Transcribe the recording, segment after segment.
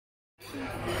Oh,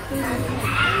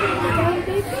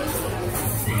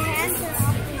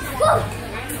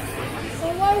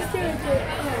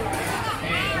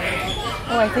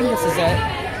 I think this is it.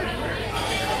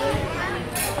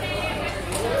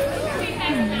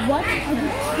 What are the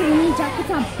training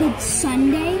jackets on Big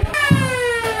Sunday?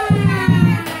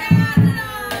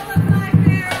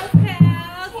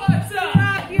 What's up?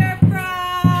 Drop your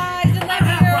fries and let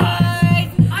me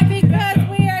rise because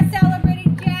we are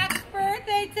celebrating Jack's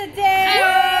birthday today.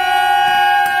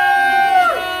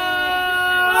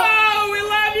 Oh, we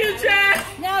love you, Jack.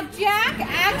 Now Jack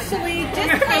actually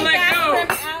just came back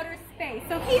from outer space,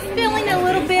 so he's feeling a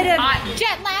little bit of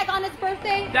jet lag on his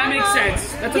birthday. That makes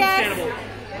sense. That's understandable.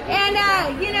 And,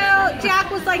 you know, Jack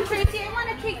was like, Tracy, I want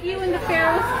to take you and the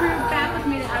Farrell's crew back with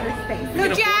me to outer space.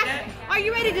 So, Jack, are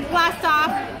you ready to blast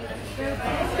off?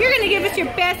 You're going to give us your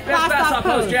best blast off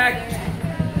pose. Jack.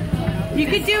 You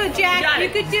could do it, Jack. You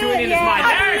could do it, yeah.